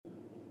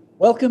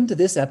Welcome to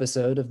this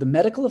episode of the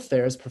Medical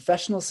Affairs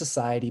Professional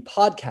Society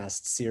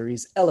podcast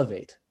series,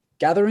 Elevate,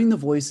 gathering the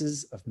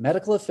voices of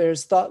medical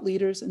affairs thought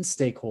leaders and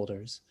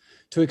stakeholders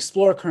to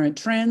explore current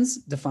trends,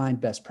 define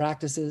best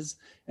practices,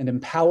 and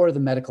empower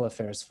the medical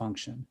affairs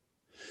function.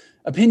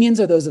 Opinions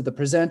are those of the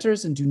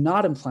presenters and do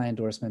not imply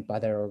endorsement by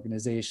their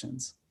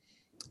organizations.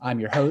 I'm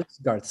your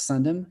host, Garth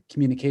Sundem,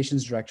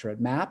 Communications Director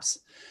at MAPS,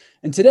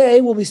 and today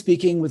we'll be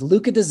speaking with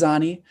Luca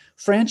Dezzani,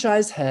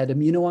 Franchise Head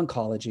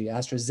Immuno-Oncology,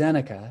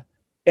 AstraZeneca,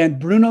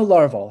 and Bruno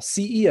Larval,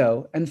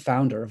 CEO and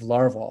founder of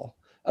Larval,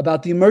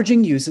 about the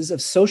emerging uses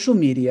of social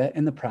media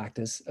in the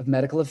practice of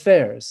medical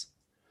affairs.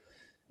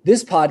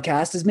 This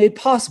podcast is made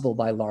possible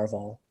by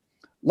Larval.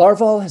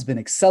 Larval has been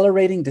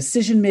accelerating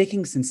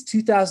decision-making since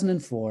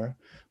 2004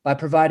 by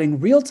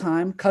providing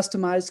real-time,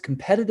 customized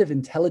competitive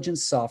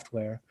intelligence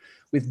software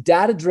with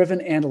data-driven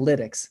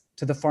analytics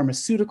to the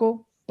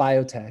pharmaceutical,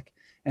 biotech,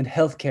 and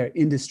healthcare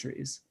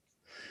industries.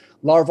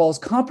 Larval's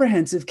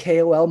comprehensive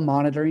KOL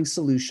monitoring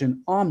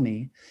solution,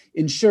 Omni,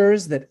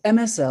 ensures that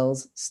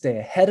MSLs stay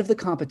ahead of the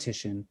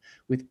competition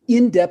with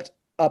in-depth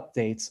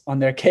updates on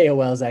their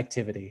KOL's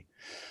activity.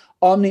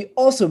 Omni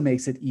also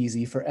makes it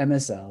easy for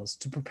MSLs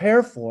to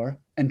prepare for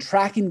and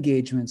track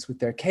engagements with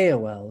their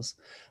KOLs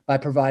by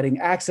providing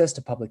access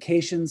to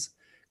publications,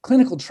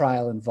 clinical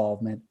trial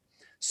involvement,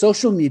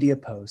 social media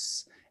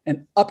posts,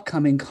 and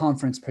upcoming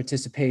conference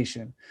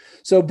participation.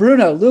 So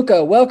Bruno,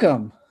 Luca,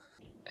 welcome.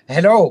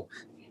 Hello.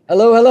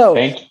 Hello.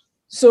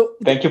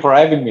 Thank you for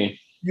having me.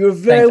 You're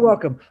very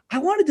welcome. I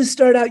wanted to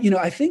start out,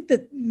 I think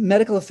that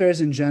medical affairs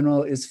in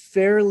general is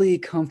fairly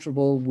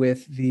comfortable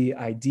with the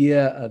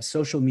idea of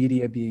social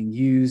media being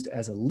used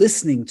as a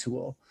listening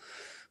tool.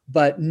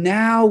 But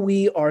now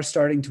we are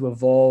starting to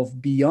evolve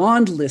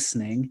beyond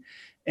listening.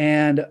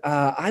 And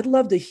I'd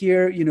love to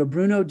hear,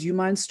 Bruno, do you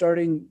mind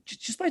starting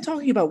just by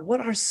talking about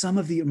what are some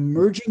of the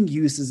emerging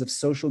uses of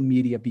social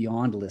media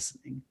beyond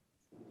listening?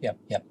 Yeah.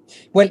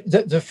 Well,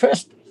 the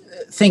first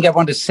thing I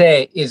want to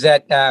say is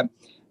that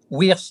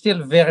we are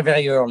still very,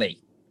 very early,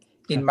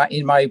 in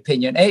my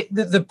opinion.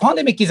 The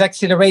pandemic is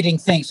accelerating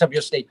things,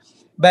 obviously,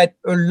 but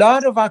a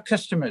lot of our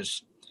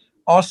customers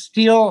are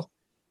still,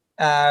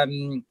 I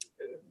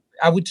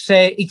would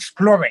say,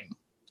 exploring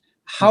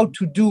how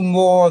to do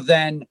more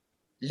than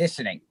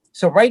listening.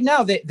 So right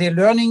now they're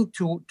learning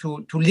to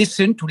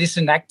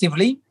listen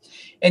actively,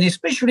 and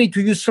especially to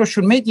use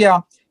social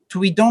media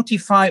to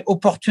identify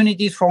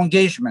opportunities for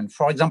engagement.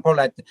 For example,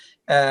 at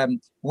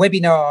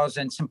webinars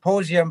and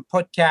symposium,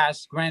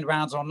 podcasts, grand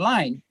rounds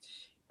online.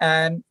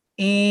 And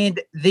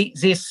they're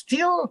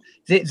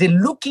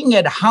looking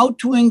at how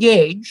to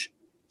engage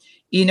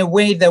in a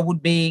way that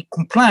would be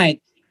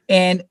compliant,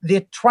 and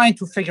they're trying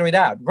to figure it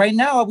out. Right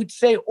now, I would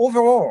say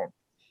overall,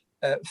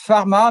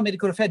 pharma,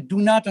 medical affairs do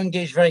not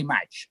engage very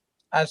much,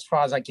 as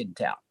far as I can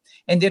tell.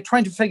 And they're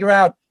trying to figure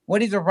out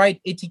what is the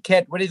right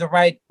etiquette, what is the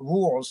right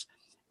rules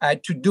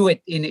to do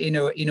it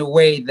in a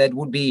way that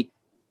would be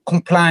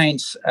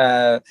compliance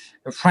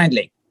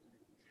friendly.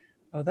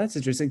 Oh, that's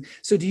interesting.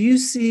 So do you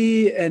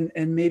see,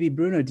 and maybe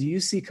Bruno, do you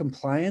see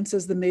compliance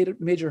as the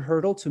major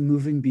hurdle to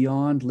moving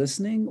beyond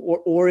listening,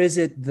 or is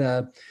it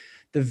the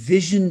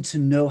vision to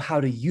know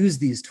how to use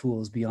these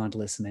tools beyond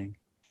listening?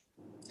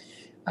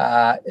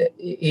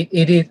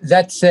 It is.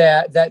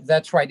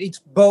 That's right. It's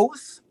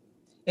both,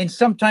 and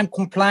sometimes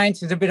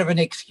compliance is a bit of an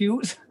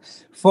excuse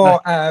for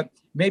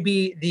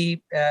maybe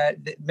the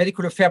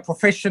medical affairs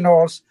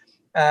professionals.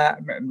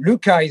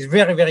 Luca is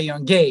very, very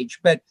engaged,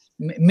 but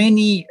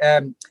many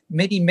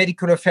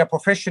medical affairs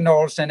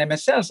professionals and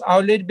MSLs are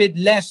a little bit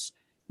less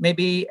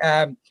maybe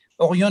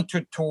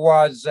oriented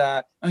towards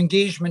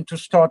engagement to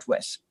start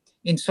with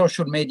in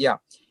social media.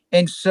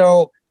 And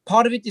so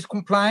part of it is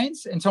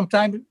compliance, and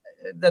sometimes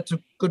that's a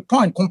good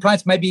point.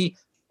 Compliance might be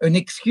an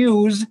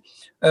excuse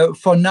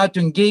for not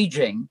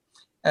engaging.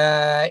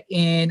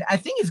 And I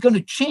think it's going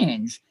to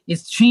change.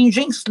 It's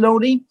changing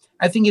slowly.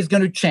 I think it's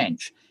going to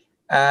change.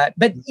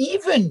 But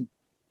even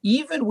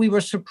we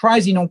were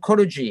surprised in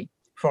oncology,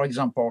 for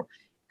example,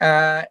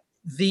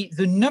 the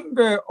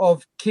number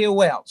of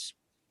KOLs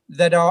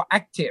that are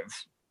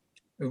active,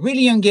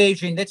 really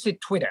engaged in, let's say,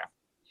 Twitter,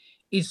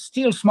 is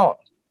still small.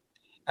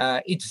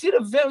 It's still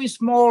a very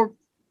small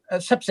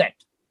subset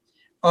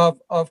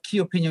of key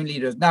opinion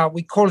leaders. Now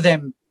we call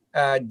them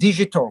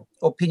digital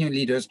opinion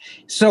leaders.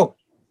 So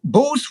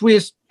both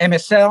with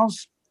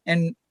MSLs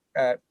and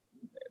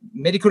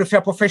medical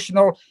affairs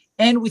professional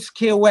and with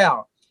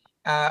KOL,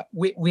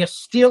 we're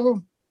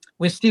still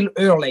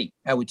early,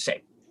 I would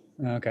say.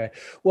 Okay.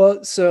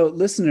 Well, so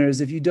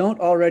listeners, if you don't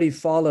already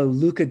follow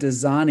Luca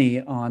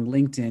Dezzani on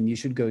LinkedIn, you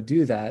should go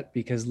do that,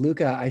 because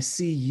Luca, I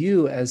see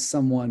you as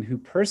someone who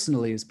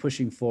personally is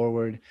pushing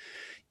forward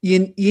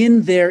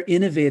in their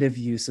innovative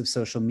use of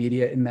social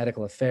media in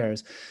medical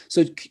affairs.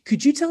 So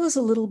could you tell us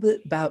a little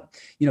bit about,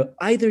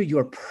 either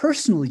your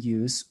personal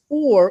use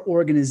or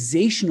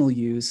organizational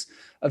use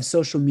of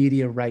social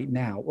media right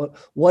now?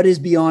 What is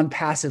beyond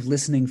passive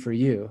listening for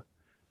you?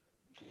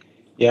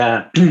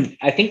 Yeah,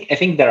 I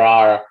think there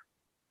are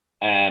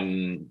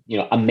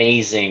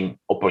amazing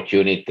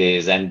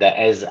opportunities. And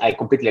as I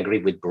completely agree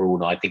with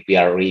Bruno, I think we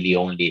are really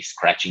only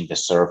scratching the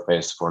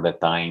surface for the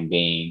time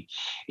being.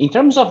 In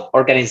terms of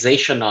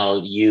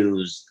organizational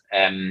use,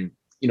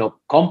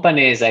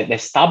 companies are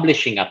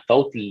establishing a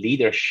thought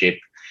leadership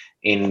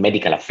in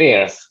medical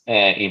affairs,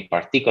 in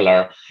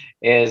particular,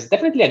 is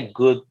definitely a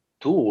good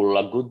tool,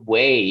 a good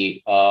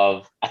way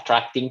of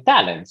attracting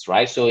talents,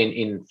 right? So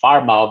in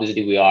pharma,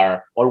 obviously, we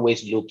are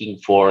always looking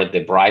for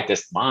the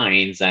brightest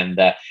minds, and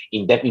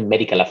in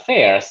medical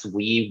affairs,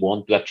 we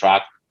want to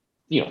attract,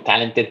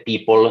 talented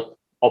people,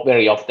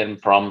 very often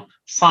from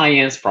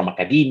science, from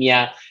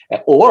academia,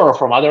 or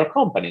from other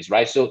companies,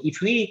 right? So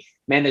if we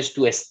manage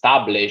to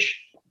establish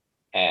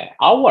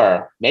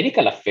our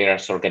medical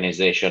affairs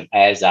organization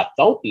as a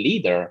thought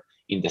leader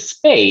in the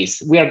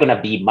space, we are going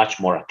to be much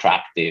more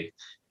attractive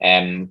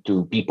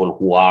to people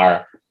who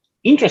are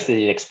interested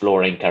in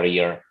exploring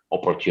career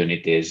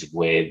opportunities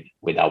with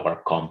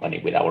our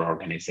company, with our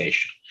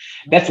organization.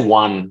 That's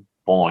one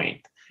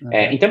point.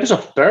 In terms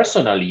of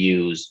personal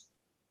use,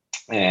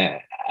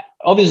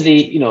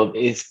 obviously,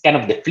 it's kind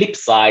of the flip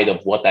side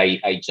of what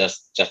I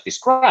just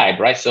described,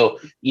 right? So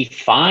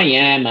if I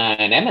am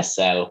an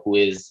MSL who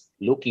is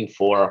looking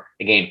for,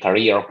 again,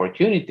 career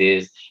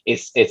opportunities,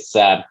 it's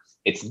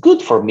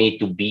good for me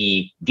to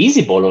be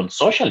visible on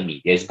social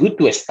media. It's good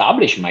to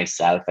establish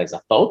myself as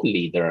a thought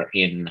leader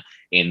in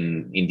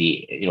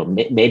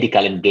the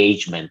medical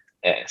engagement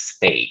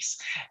space.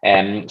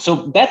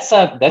 So that's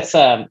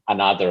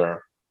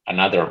another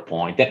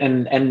point.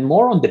 And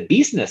more on the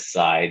business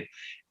side,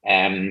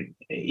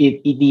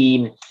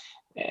 if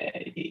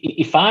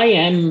I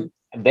am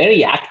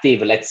very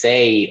active, let's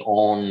say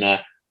on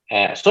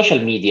social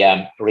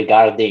media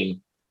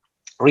regarding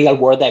real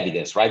world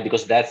evidence, right?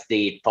 Because that's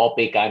the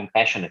topic I'm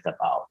passionate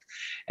about.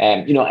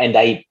 And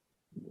I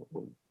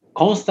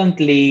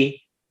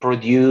constantly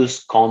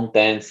produce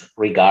contents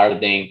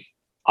regarding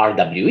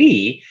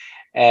RWE.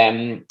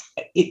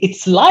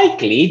 It's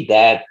likely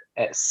that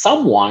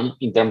someone,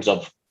 in terms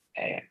of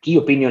key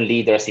opinion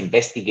leaders,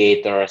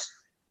 investigators,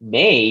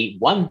 may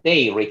one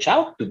day reach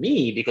out to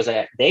me because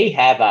they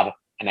have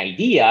an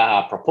idea,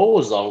 a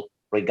proposal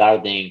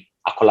regarding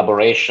a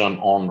collaboration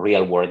on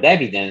real world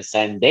evidence,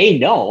 and they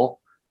know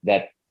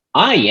that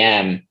I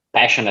am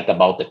passionate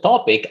about the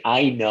topic.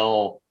 I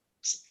know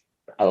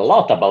a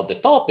lot about the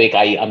topic.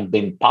 I have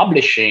been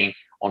publishing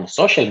on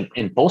social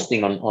and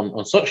posting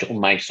on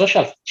my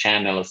social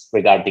channels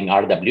regarding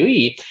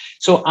RWE.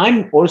 So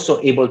I'm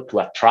also able to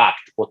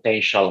attract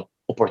potential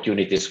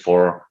opportunities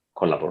for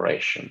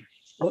collaboration.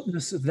 Well,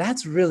 so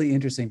that's really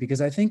interesting because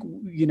I think,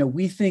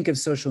 we think of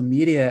social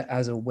media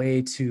as a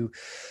way to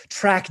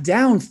track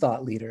down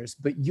thought leaders,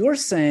 but you're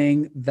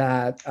saying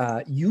that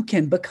you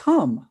can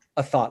become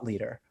a thought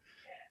leader.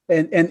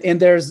 And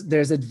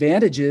there's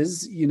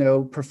advantages,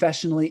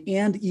 professionally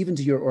and even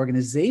to your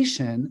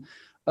organization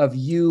of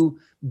you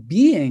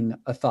being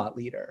a thought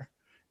leader.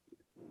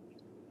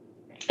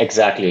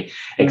 Exactly.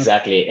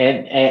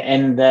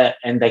 And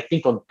I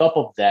think on top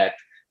of that,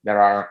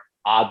 there are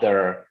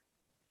other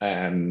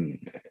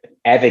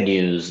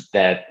avenues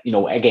that,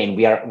 again,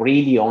 we are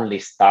really only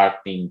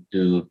starting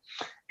to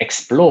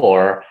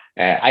explore.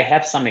 I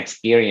have some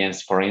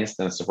experience, for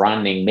instance,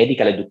 running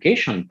medical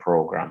education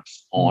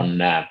programs on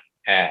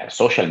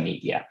social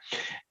media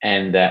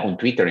and on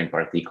Twitter in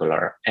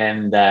particular.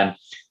 And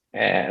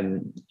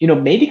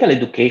medical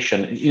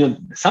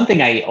education,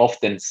 something I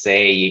often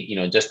say,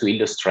 just to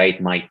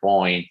illustrate my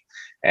point,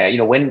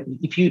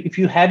 if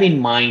you have in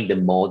mind the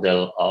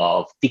model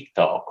of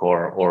TikTok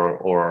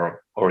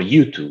or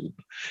YouTube,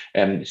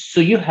 so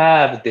you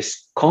have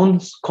this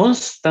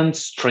constant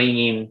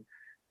stream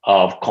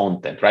of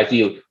content, right?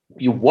 You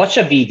watch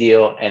a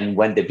video, and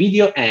when the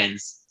video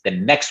ends, the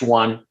next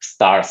one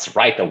starts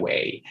right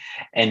away,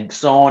 and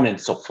so on and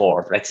so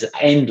forth. Right? It's an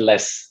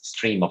endless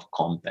stream of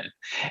content,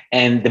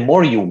 and the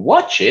more you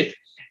watch it,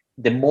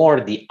 the more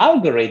the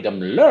algorithm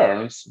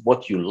learns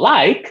what you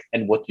like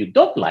and what you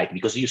don't like,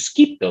 because you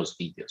skip those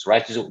videos,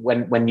 right? So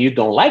when you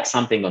don't like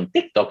something on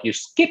TikTok, you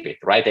skip it,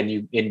 right?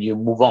 And you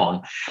move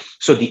on.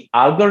 So the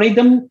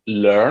algorithm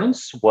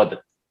learns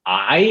what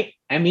I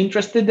am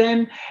interested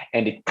in,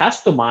 and it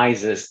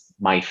customizes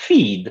my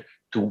feed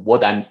to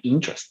what I'm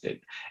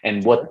interested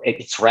and what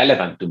it's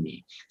relevant to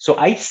me. So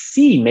I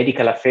see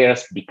medical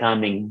affairs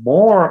becoming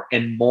more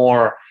and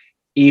more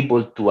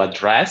able to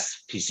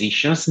address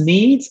physicians'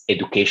 needs,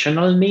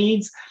 educational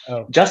needs,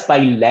 just by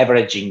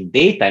leveraging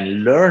data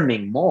and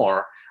learning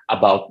more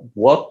about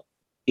what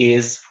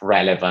is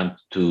relevant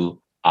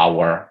to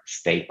our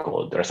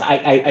stakeholders.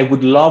 I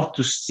would love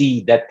to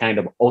see that kind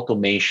of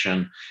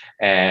automation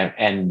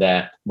and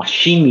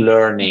machine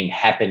learning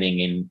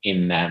happening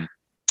in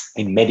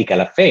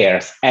medical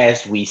affairs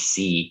as we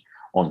see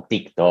on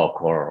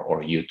TikTok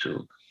or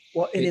YouTube.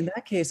 Well, and in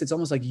that case, it's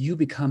almost like you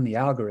become the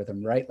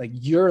algorithm, right? Like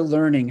you're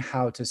learning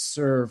how to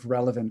serve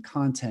relevant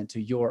content to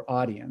your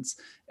audience.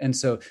 And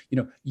so,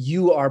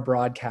 you are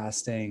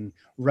broadcasting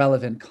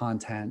relevant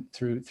content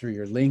through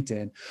your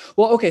LinkedIn.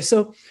 Well, okay.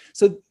 So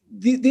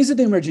these are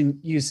the emerging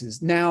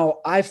uses. Now,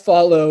 I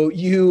follow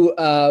you,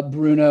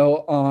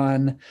 Bruno,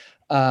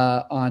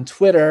 on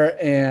Twitter,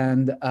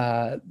 and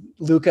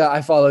Luca,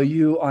 I follow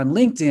you on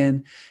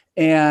LinkedIn,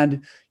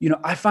 and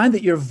I find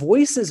that your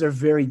voices are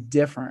very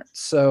different.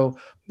 So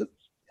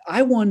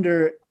I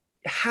wonder,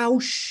 how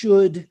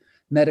should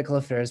medical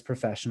affairs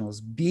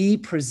professionals be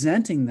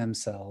presenting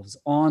themselves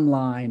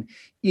online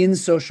in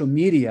social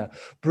media?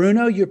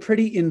 Bruno, you're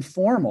pretty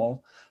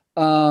informal.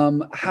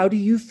 How do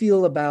you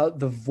feel about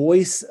the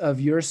voice of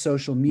your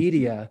social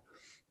media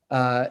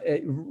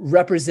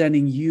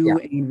representing you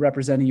and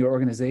representing your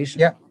organization?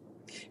 Yeah.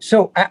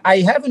 So I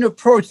have an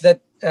approach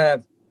that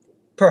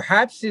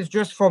perhaps is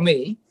just for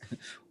me,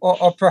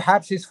 or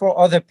perhaps is for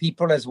other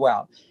people as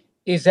well,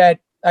 is that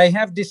I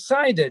have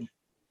decided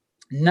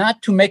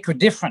not to make a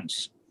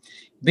difference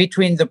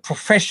between the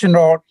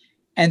professional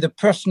and the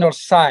personal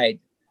side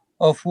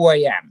of who I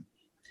am.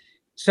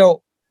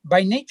 So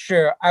by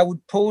nature, I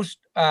would post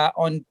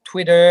on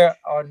Twitter,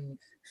 on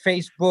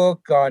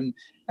Facebook, on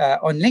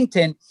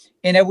LinkedIn,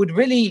 and I would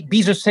really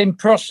be the same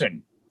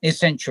person,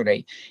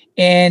 essentially,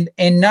 and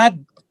not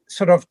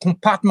sort of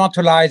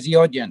compartmentalize the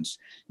audience.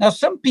 Now,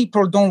 some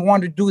people don't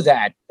want to do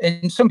that,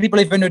 and some people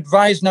even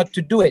advise not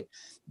to do it.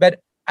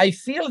 But I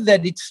feel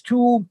that it's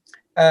too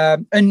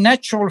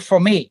unnatural for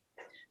me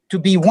to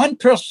be one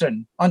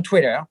person on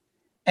Twitter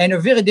and a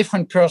very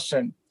different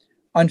person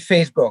on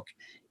Facebook.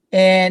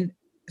 And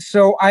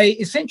so I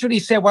essentially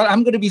say, well,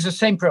 I'm going to be the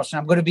same person.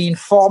 I'm going to be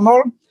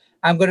informal.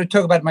 I'm going to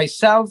talk about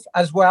myself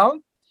as well.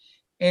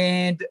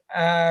 And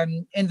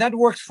that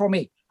works for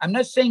me. I'm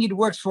not saying it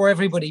works for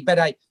everybody, but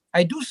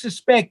I do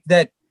suspect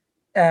that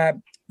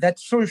that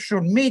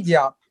social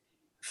media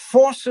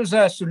forces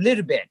us a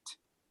little bit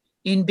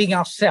in being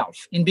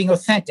ourselves, in being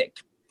authentic.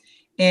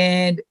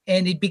 And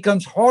it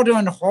becomes harder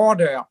and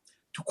harder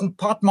to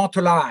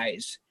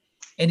compartmentalize.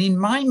 And in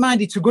my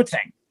mind, it's a good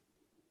thing,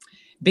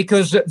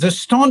 because the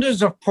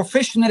standards of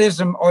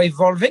professionalism are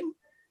evolving.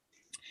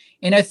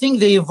 And I think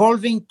they're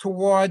evolving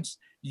towards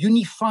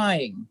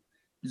unifying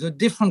the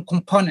different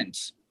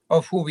components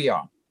of who we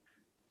are.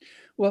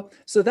 Well,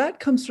 so that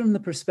comes from the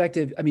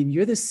perspective, I mean,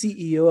 you're the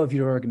CEO of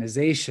your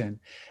organization.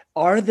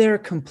 Are there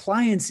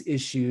compliance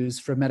issues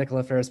for medical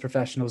affairs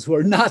professionals who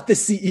are not the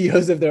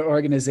CEOs of their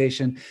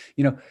organization?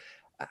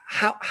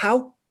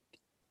 How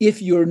if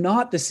you're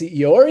not the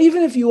CEO, or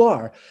even if you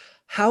are,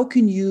 how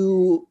can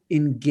you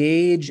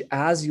engage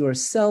as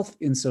yourself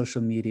in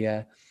social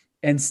media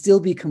and still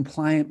be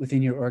compliant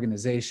within your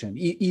organization,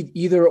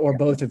 either or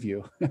both of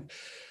you?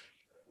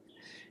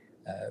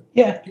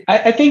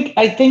 I think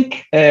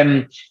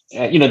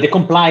the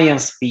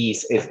compliance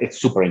piece is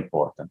super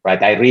important,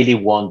 right? I really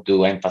want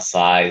to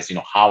emphasize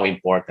how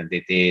important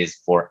it is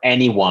for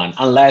anyone,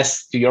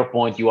 unless, to your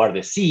point, you are the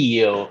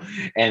CEO,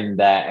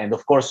 and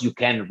of course you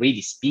can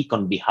really speak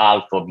on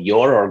behalf of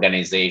your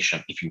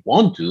organization if you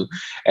want to,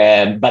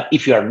 but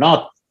if you are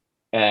not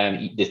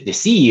the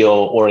CEO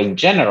or in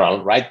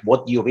general, right,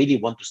 what you really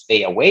want to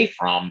stay away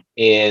from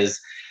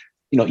is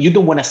you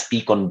don't want to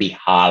speak on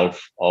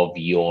behalf of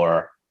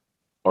your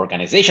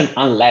organization,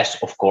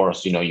 unless, of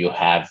course, you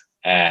have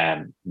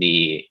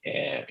the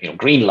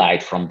green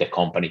light from the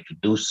company to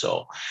do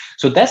so.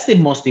 So that's the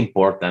most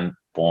important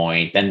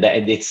point, and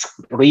it's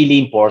really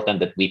important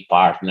that we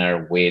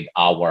partner with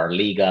our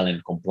legal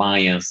and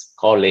compliance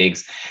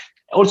colleagues.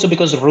 Also,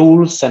 because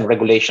rules and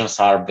regulations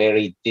are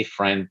very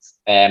different.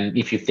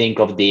 If you think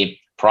of the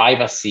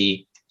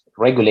privacy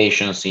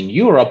regulations in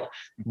Europe,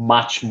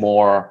 much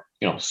more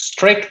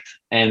strict,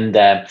 and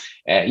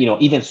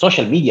even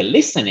social media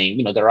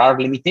listening, there are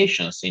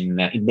limitations in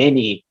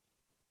many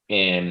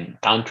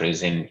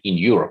countries in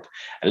Europe,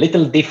 a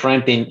little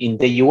different in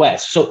the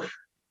US. So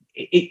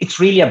it's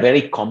really a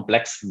very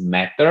complex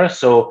matter.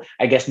 So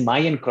I guess my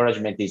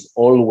encouragement is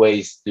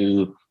always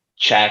to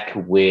check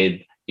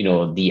with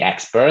the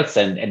experts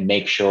and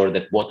make sure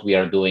that what we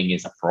are doing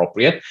is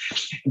appropriate.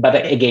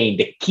 But again,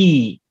 the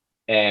key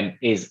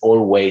is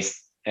always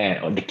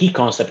the key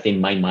concept in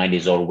my mind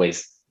is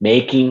always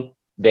making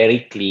very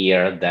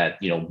clear that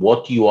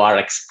what you are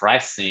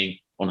expressing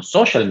on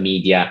social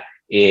media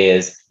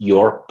is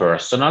your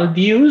personal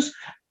views,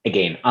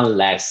 again,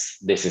 unless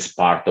this is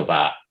part of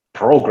a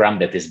program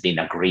that has been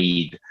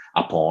agreed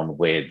upon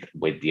with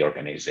the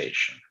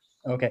organization.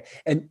 Okay.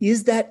 And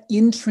is that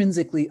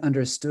intrinsically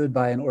understood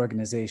by an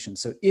organization?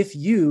 So if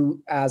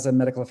you, as a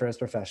medical affairs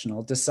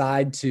professional,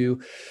 decide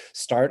to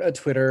start a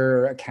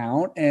Twitter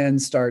account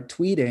and start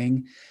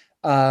tweeting,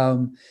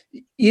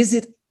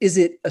 is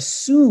it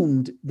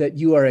assumed that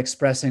you are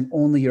expressing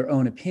only your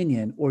own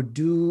opinion, or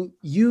do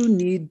you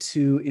need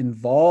to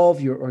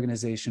involve your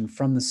organization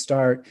from the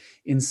start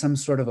in some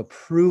sort of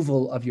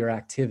approval of your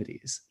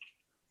activities?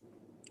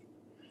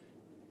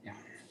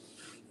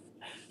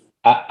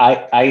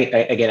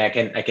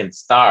 I can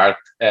start,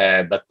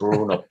 but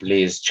Bruno,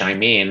 please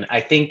chime in. I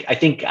think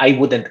I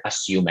wouldn't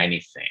assume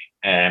anything.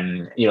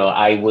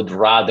 I would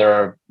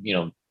rather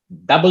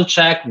double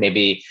check,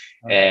 maybe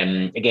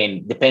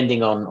again,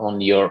 depending on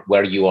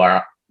where you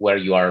are where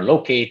you are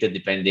located,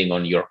 depending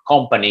on your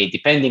company,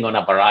 depending on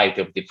a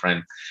variety of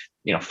different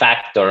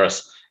factors.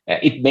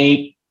 It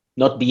may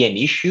not be an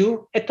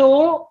issue at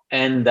all,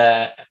 and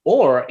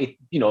or it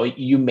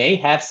you may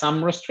have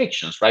some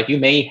restrictions, right? You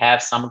may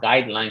have some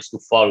guidelines to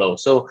follow.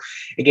 So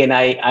again,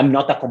 I'm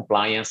not a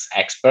compliance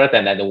expert,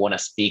 and I don't want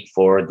to speak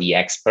for the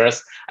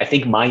experts. I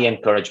think my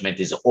encouragement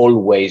is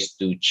always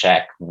to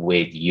check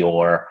with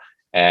your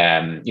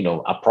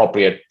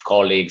appropriate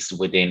colleagues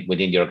within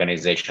the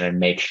organization and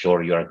make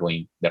sure you are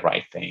doing the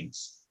right things.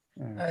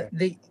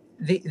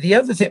 The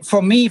other thing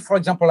for me, for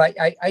example,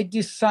 I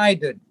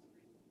decided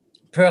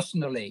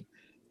personally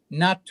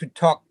not to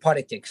talk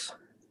politics,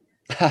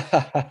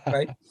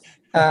 right?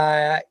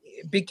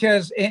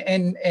 Because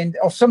and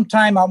or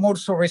sometimes I'm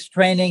also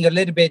restraining a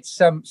little bit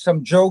some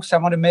jokes I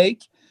want to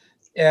make,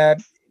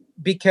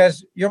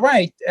 because you're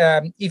right.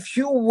 If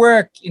you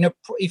work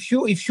if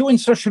you in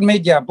social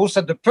media, both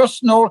at the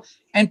personal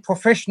and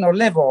professional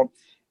level,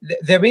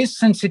 there is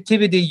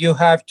sensitivity you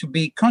have to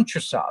be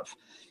conscious of.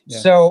 Yeah.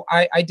 So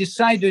I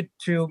decided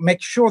to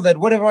make sure that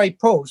whatever I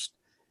post,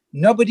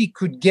 nobody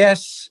could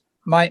guess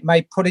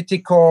my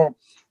political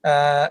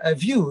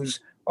views.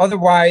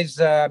 Otherwise,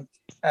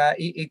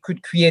 it could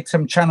create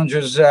some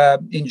challenges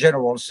in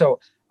general. So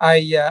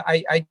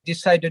I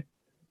decided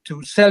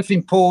to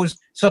self-impose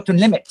certain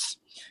limits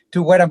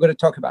to what I'm going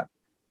to talk about.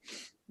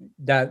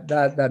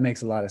 That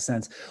makes a lot of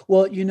sense.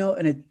 Well,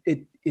 and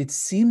it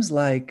seems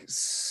like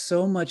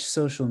so much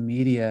social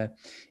media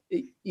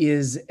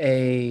is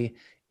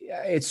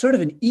it's sort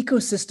of an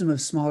ecosystem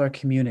of smaller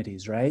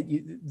communities, right?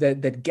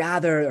 That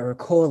gather or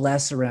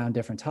coalesce around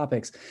different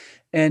topics.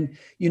 And,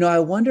 I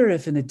wonder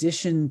if in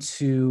addition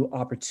to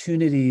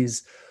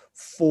opportunities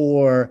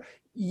for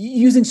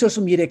using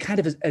social media kind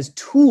of as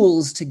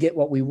tools to get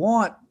what we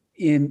want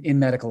in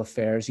medical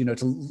affairs, to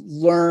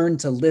learn,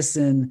 to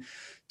listen,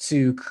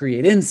 to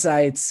create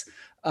insights,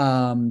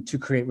 to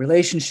create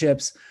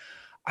relationships,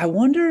 I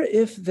wonder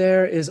if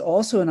there is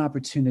also an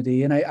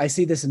opportunity, and I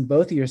see this in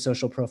both of your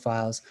social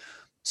profiles,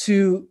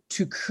 to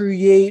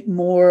create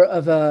more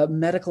of a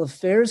medical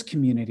affairs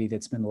community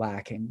that's been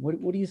lacking.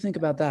 What do you think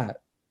about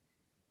that?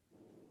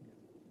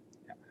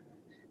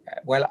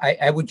 Well,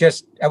 I would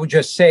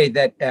just say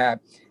that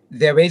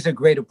there is a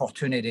great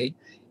opportunity,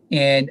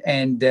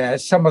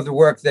 and some of the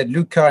work that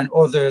Luca and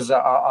others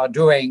are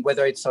doing,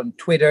 whether it's on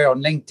Twitter,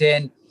 on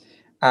LinkedIn,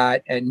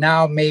 and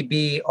now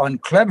maybe on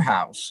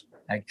Clubhouse,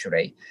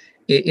 actually,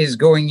 is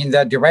going in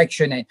that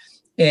direction.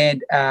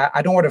 And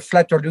I don't want to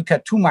flatter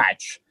Luca too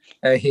much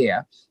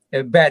here,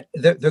 but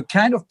the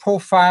kind of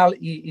profile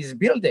he is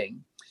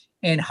building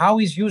and how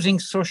he's using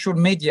social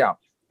media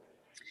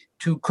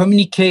to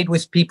communicate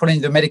with people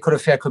in the medical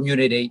affairs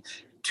community,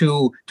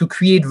 to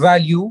create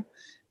value,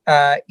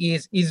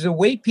 is the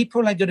way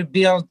people are going to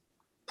build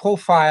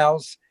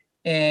profiles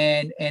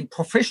and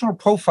professional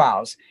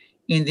profiles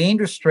in the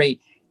industry,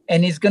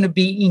 and it's going to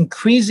be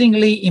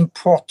increasingly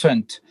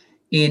important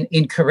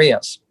in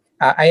careers.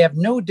 I have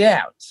no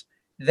doubt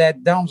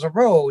that down the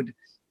road,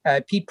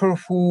 people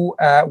who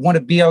want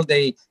to build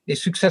a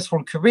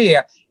successful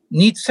career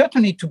need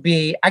certainly to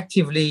be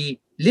actively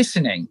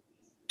listening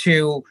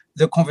to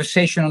the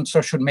conversation on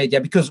social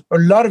media, because a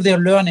lot of their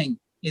learning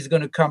is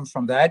going to come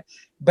from that,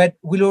 but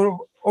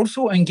will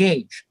also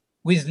engage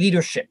with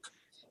leadership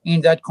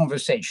in that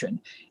conversation.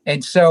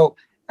 And so,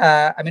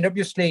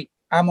 obviously,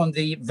 I'm on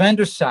the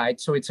vendor side,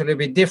 so it's a little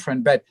bit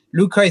different, but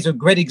Luca is a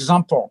great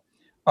example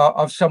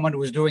of someone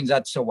who is doing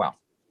that so well.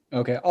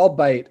 Okay, I'll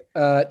bite.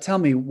 Tell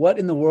me, what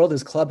in the world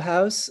is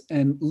Clubhouse?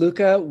 And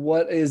Luca,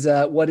 what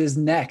is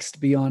next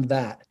beyond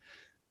that?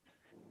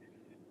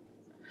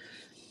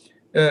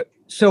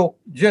 So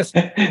just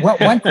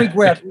one quick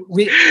word.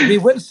 We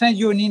will send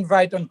you an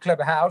invite on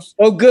Clubhouse.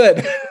 Oh,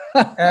 good.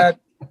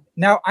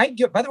 Now,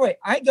 by the way,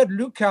 I got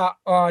Luca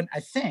on, I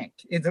think,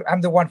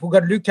 I'm the one who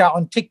got Luca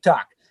on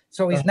TikTok.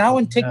 So he's now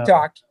on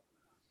TikTok.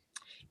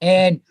 No.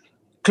 And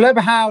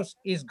Clubhouse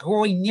is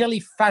growing nearly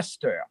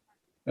faster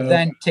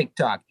than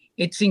TikTok.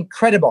 It's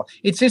incredible.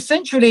 It's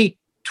essentially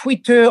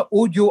Twitter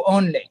audio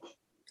only.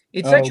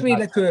 It's actually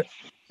like a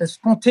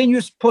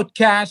spontaneous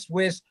podcast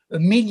with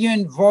 1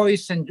 million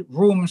voice and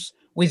rooms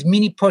with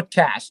mini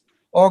podcasts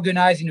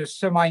organized in a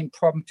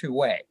semi-impromptu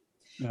way.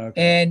 Okay.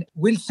 And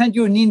we'll send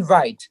you an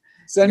invite.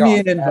 Send me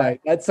an invite.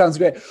 That sounds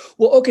great.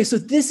 Well, okay, so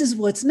this is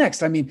what's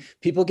next. I mean,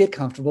 people get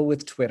comfortable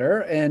with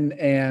Twitter, and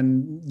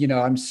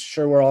I'm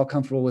sure we're all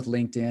comfortable with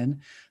LinkedIn.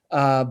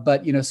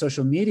 But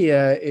social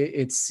media,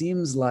 it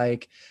seems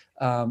like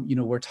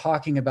we're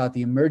talking about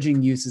the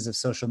emerging uses of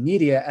social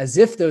media as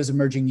if those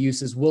emerging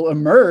uses will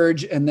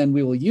emerge and then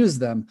we will use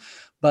them.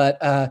 But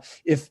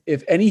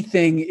if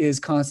anything is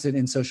constant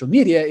in social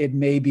media, it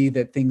may be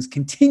that things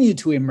continue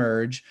to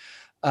emerge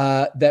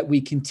that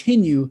we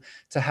continue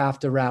to have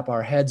to wrap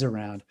our heads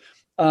around.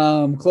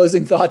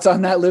 Closing thoughts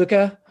on that,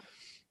 Luca?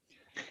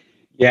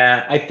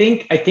 Yeah, I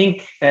think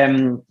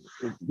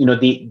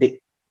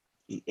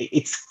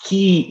it's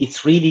key.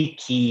 It's really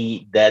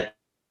key that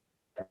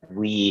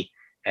we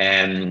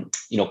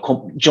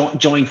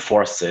join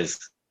forces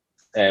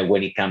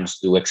when it comes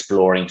to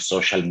exploring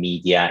social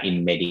media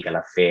in medical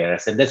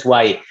affairs. And that's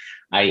why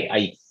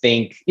I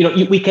think,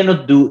 we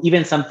cannot do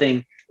even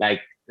something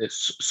like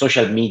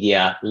social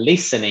media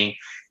listening.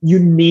 You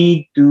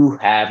need to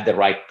have the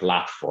right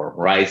platform,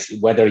 right?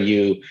 Whether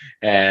you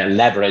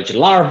leverage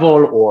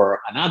Laravel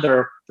or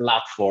another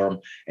platform,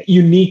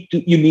 you need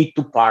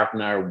to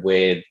partner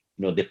with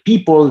the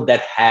people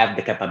that have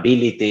the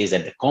capabilities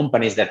and the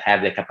companies that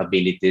have the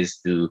capabilities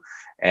to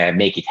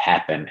make it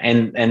happen.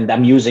 And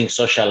I'm using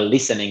social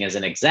listening as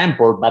an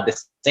example, but the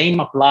same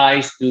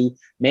applies to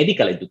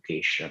medical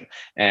education.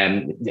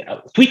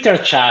 Twitter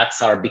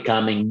chats are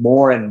becoming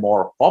more and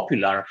more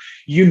popular.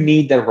 You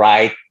need the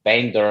right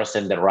vendors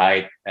and the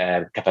right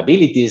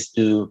capabilities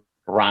to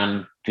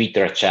run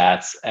Twitter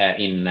chats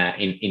in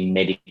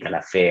medical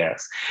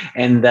affairs.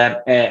 And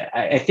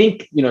I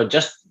think,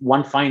 just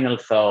one final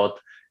thought.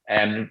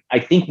 I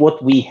think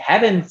what we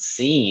haven't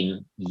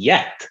seen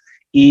yet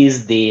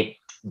is the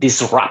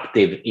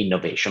disruptive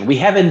innovation. We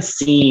haven't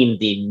seen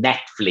the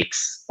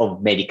Netflix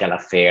of medical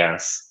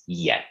affairs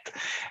yet.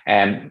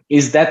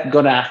 Is that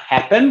going to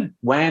happen?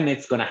 When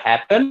it's going to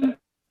happen,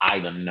 I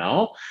don't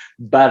know.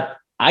 But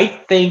I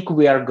think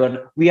we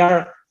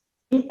are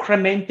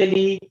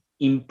incrementally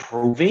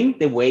improving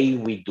the way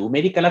we do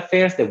medical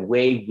affairs, the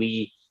way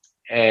we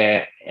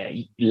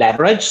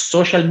leverage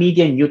social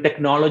media, new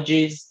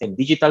technologies and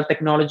digital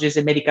technologies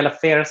in medical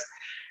affairs.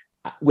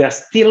 We are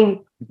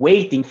still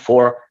waiting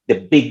for the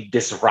big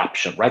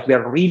disruption, right? We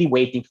are really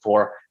waiting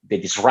for the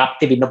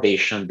disruptive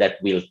innovation that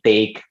will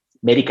take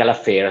medical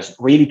affairs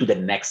really to the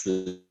next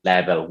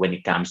level when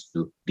it comes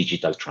to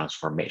digital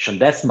transformation.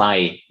 That's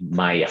my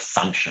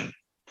assumption.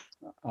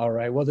 All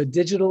right. Well, the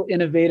digital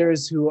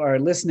innovators who are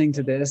listening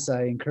to this,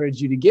 I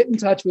encourage you to get in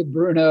touch with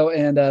Bruno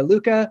and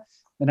Luca,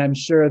 and I'm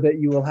sure that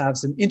you will have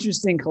some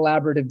interesting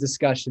collaborative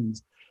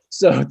discussions.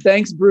 So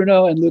thanks,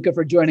 Bruno and Luca,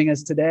 for joining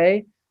us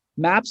today.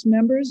 MAPS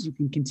members, you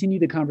can continue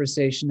the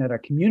conversation at our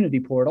community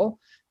portal.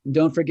 And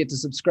don't forget to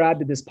subscribe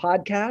to this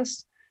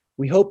podcast.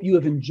 We hope you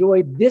have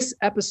enjoyed this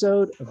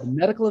episode of the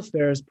Medical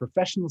Affairs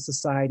Professional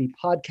Society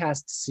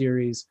podcast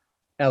series,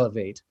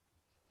 Elevate.